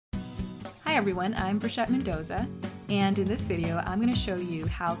Hi everyone, I'm Brichette Mendoza, and in this video I'm going to show you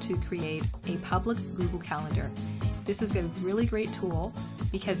how to create a public Google Calendar. This is a really great tool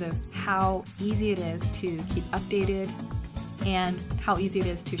because of how easy it is to keep updated and how easy it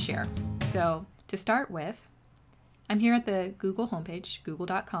is to share. So to start with, I'm here at the Google homepage,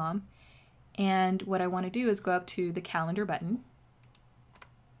 google.com, and what I want to do is go up to the calendar button.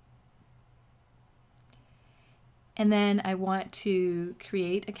 And then I want to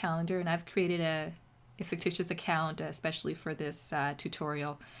create a calendar, and I've created a fictitious account especially for this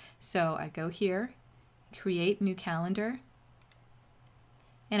tutorial. So I go here, create new calendar,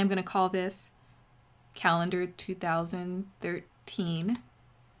 and I'm going to call this Calendar 2013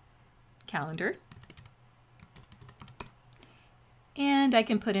 Calendar. And I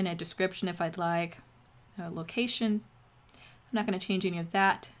can put in a description if I'd like, a location. I'm not going to change any of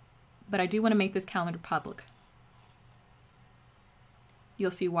that, but I do want to make this calendar public. You'll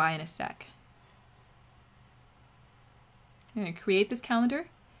see why in a sec. I'm going to create this calendar.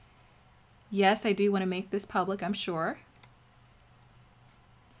 Yes, I do want to make this public, I'm sure.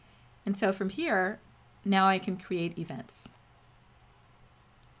 And so from here, now I can create events.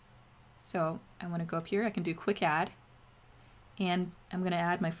 So I want to go up here, I can do quick add, and I'm going to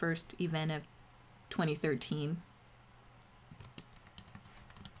add my first event of 2013,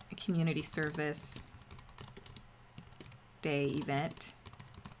 a community service day event.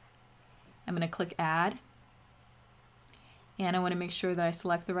 I'm going to click add, and I want to make sure that I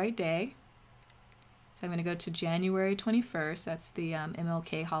select the right day. So I'm going to go to January 21st, that's the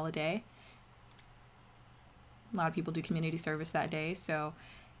MLK holiday. A lot of people do community service that day, so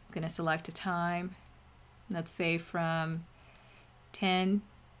I'm going to select a time, let's say from 10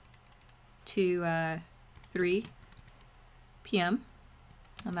 to 3 p.m.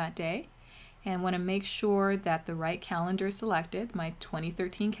 on that day. And want to make sure that the right calendar is selected, my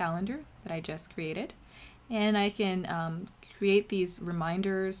 2013 calendar that I just created. And I can create these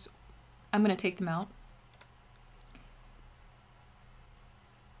reminders. I'm going to take them out.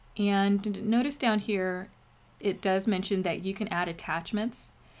 And notice down here, it does mention that you can add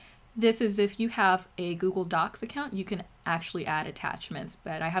attachments. This is if you have a Google Docs account, you can actually add attachments,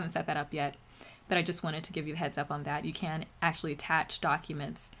 but I haven't set that up yet. But I just wanted to give you a heads up on that. You can actually attach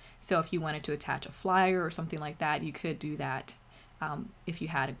documents. So if you wanted to attach a flyer or something like that, you could do that if you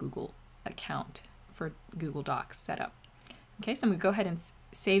had a Google account for Google Docs set up. Okay, so I'm going to go ahead and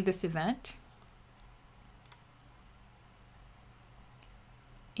save this event.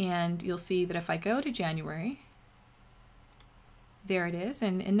 And you'll see that if I go to January, there it is.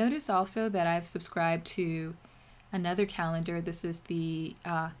 And notice also that I've subscribed to another calendar. This is the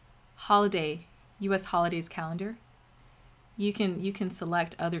US holidays calendar. You can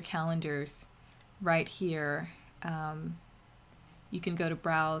select other calendars right here. You can go to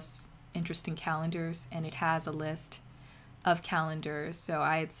browse interesting calendars, and it has a list of calendars. So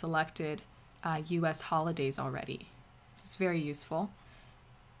I had selected US holidays already. This is very useful.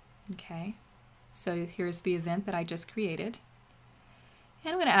 Okay, so here's the event that I just created.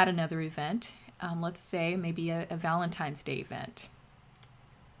 And I'm going to add another event. Let's say maybe a Valentine's Day event.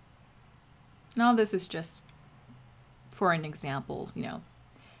 And all this is just for an example, you know.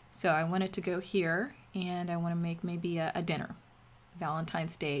 So I wanted to go here, and I want to make maybe a dinner,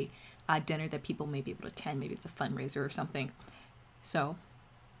 Valentine's Day dinner that people may be able to attend. Maybe it's a fundraiser or something. So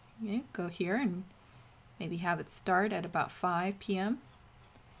go here and maybe have it start at about 5 p.m.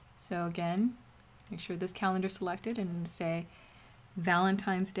 So again, make sure this calendar is selected and say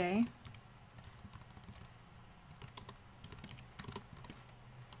Valentine's Day.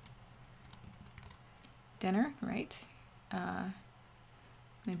 Dinner, right?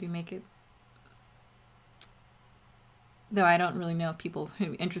 Maybe make it, though I don't really know if people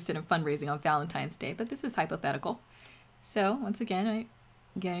are interested in fundraising on Valentine's Day, but this is hypothetical. So once again, I'm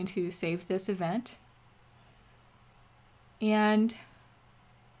going to save this event. And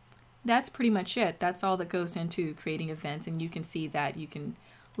that's pretty much it. That's all that goes into creating events, and you can see that you can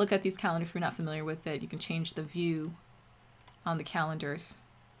look at these calendars if you're not familiar with it. You can change the view on the calendars.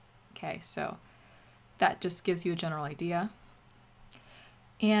 Okay, so that just gives you a general idea.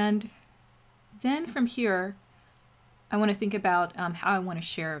 And then from here, I want to think about how I want to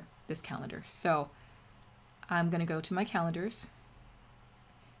share this calendar. So I'm going to go to my calendars,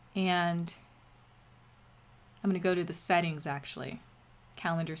 and I'm going to go to the settings, actually,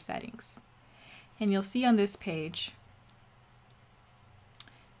 calendar settings. And you'll see on this page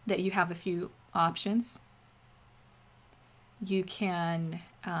that you have a few options. You can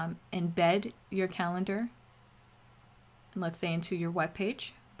embed your calendar, let's say into your web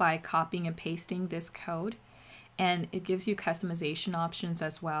page, by copying and pasting this code, and it gives you customization options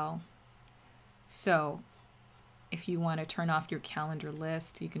as well. So if you want to turn off your calendar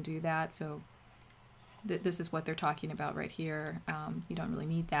list, you can do that. So this is what they're talking about right here. You don't really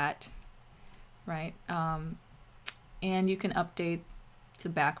need that, right? And you can update the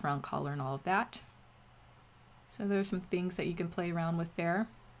background color and all of that. So there's some things that you can play around with there.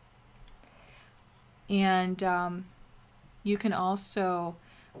 And you can also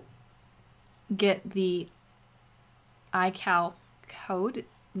get the iCal code. It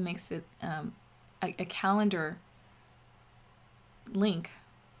makes it a calendar link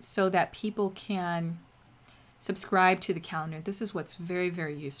so that people can subscribe to the calendar. This is what's very,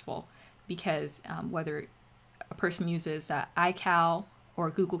 very useful, because whether a person uses iCal or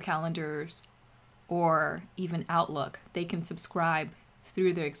Google Calendars or even Outlook, they can subscribe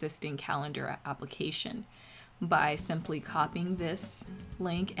through their existing calendar application by simply copying this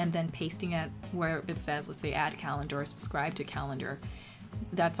link and then pasting it where it says, let's say, add calendar or subscribe to calendar.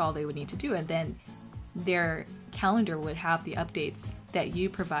 That's all they would need to do, and then their calendar would have the updates that you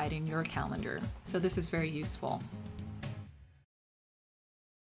provide in your calendar. So this is very useful.